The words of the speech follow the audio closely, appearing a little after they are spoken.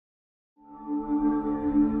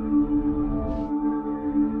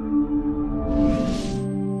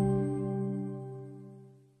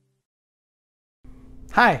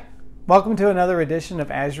Hi, welcome to another edition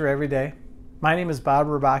of Azure Every Day. My name is Bob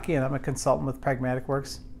Rabaki and I'm a consultant with Pragmatic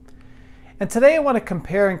Works. And today I want to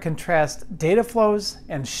compare and contrast Dataflows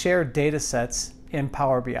and shared datasets in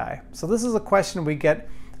Power BI. So this is a question we get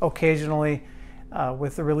occasionally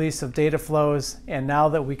with the release of Dataflows, and now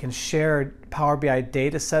that we can share Power BI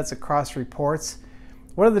datasets across reports.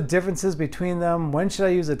 What are the differences between them? When should I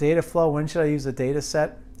use a Dataflow? When should I use a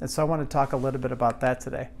dataset? And so I want to talk a little bit about that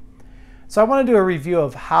today. So I want to do a review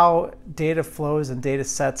of how data flows and data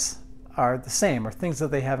sets are the same, or things that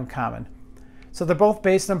they have in common. So they're both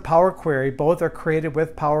based on Power Query. Both are created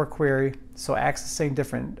with Power Query, so accessing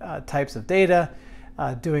different types of data,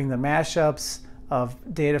 doing the mashups of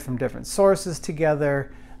data from different sources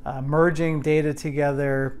together, merging data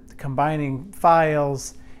together, combining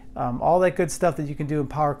files, all that good stuff that you can do in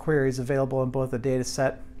Power Query is available in both a data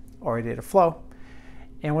set or a data flow.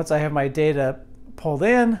 And once I have my data pulled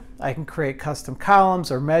in, I can create custom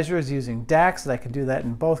columns or measures using DAX, and I can do that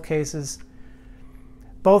in both cases.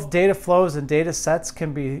 Both data flows and data sets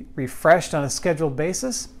can be refreshed on a scheduled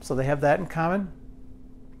basis, so they have that in common.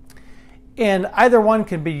 And either one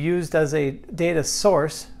can be used as a data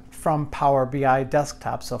source from Power BI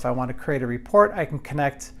desktop. So if I want to create a report, I can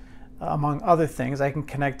connect, among other things, I can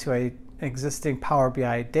connect to an existing Power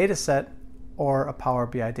BI data set or a Power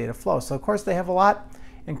BI data flow. So of course they have a lot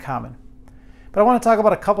in common. But I want to talk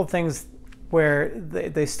about a couple things where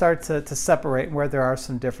they start to separate and where there are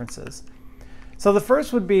some differences. So the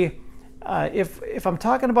first would be if I'm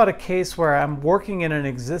talking about a case where I'm working in an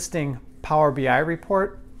existing Power BI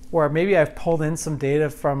report, where maybe I've pulled in some data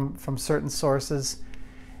from certain sources,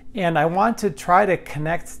 and I want to try to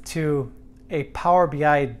connect to a Power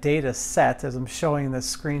BI data set, as I'm showing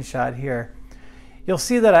this screenshot here, you'll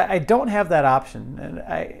see that I don't have that option. And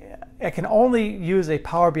I can only use a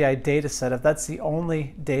Power BI data set if that's the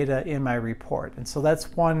only data in my report. And so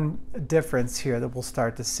that's one difference here that we'll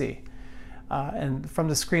start to see. And from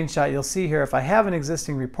the screenshot, you'll see here, if I have an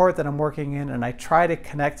existing report that I'm working in and I try to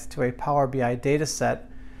connect to a Power BI data set,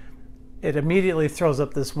 it immediately throws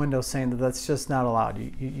up this window saying that that's just not allowed.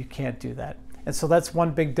 You can't do that. And so that's one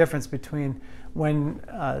big difference between when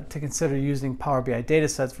to consider using Power BI data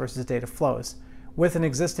sets versus data flows. With an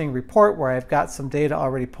existing report where I've got some data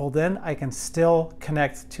already pulled in, I can still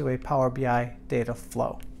connect to a Power BI data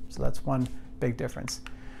flow. So that's one big difference.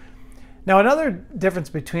 Now another difference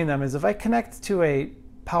between them is if I connect to a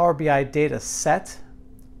Power BI data set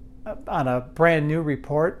on a brand new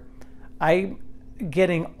report, I'm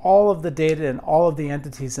getting all of the data and all of the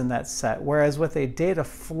entities in that set. Whereas with a data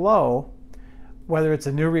flow, whether it's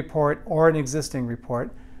a new report or an existing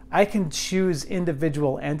report, I can choose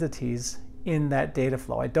individual entities in that data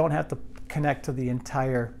flow. I don't have to connect to the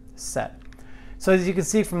entire set. So as you can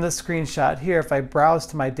see from this screenshot here, if I browse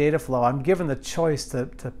to my data flow, I'm given the choice to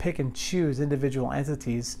pick and choose individual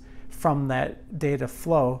entities from that data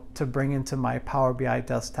flow to bring into my Power BI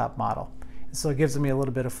desktop model. And so it gives me a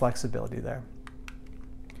little bit of flexibility there.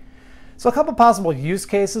 So a couple possible use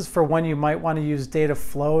cases for when you might want to use data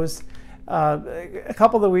flows. A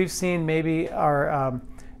couple that we've seen maybe are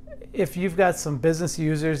if you've got some business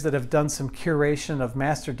users that have done some curation of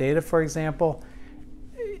master data, for example,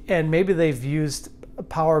 and maybe they've used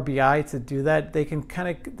Power BI to do that, they can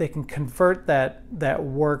convert that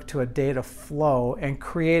work to a data flow and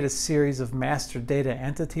create a series of master data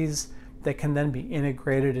entities that can then be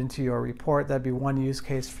integrated into your report. That'd be one use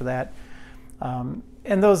case for that. And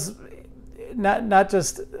those, not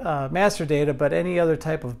just master data, but any other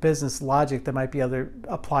type of business logic that might be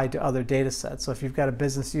applied to other data sets. So if you've got a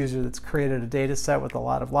business user that's created a data set with a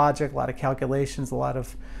lot of logic, a lot of calculations, a lot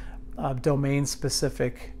of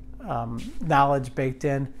domain-specific knowledge baked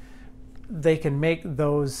in, they can make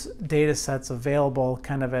those data sets available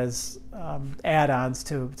kind of as add-ons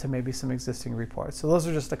to maybe some existing reports. So those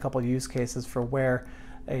are just a couple use cases for where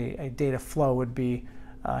a data flow would be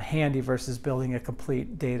handy versus building a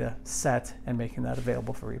complete data set and making that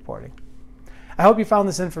available for reporting. I hope you found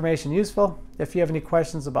this information useful. If you have any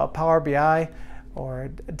questions about Power BI or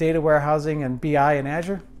data warehousing and BI in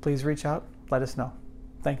Azure, please reach out, let us know.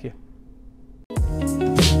 Thank you.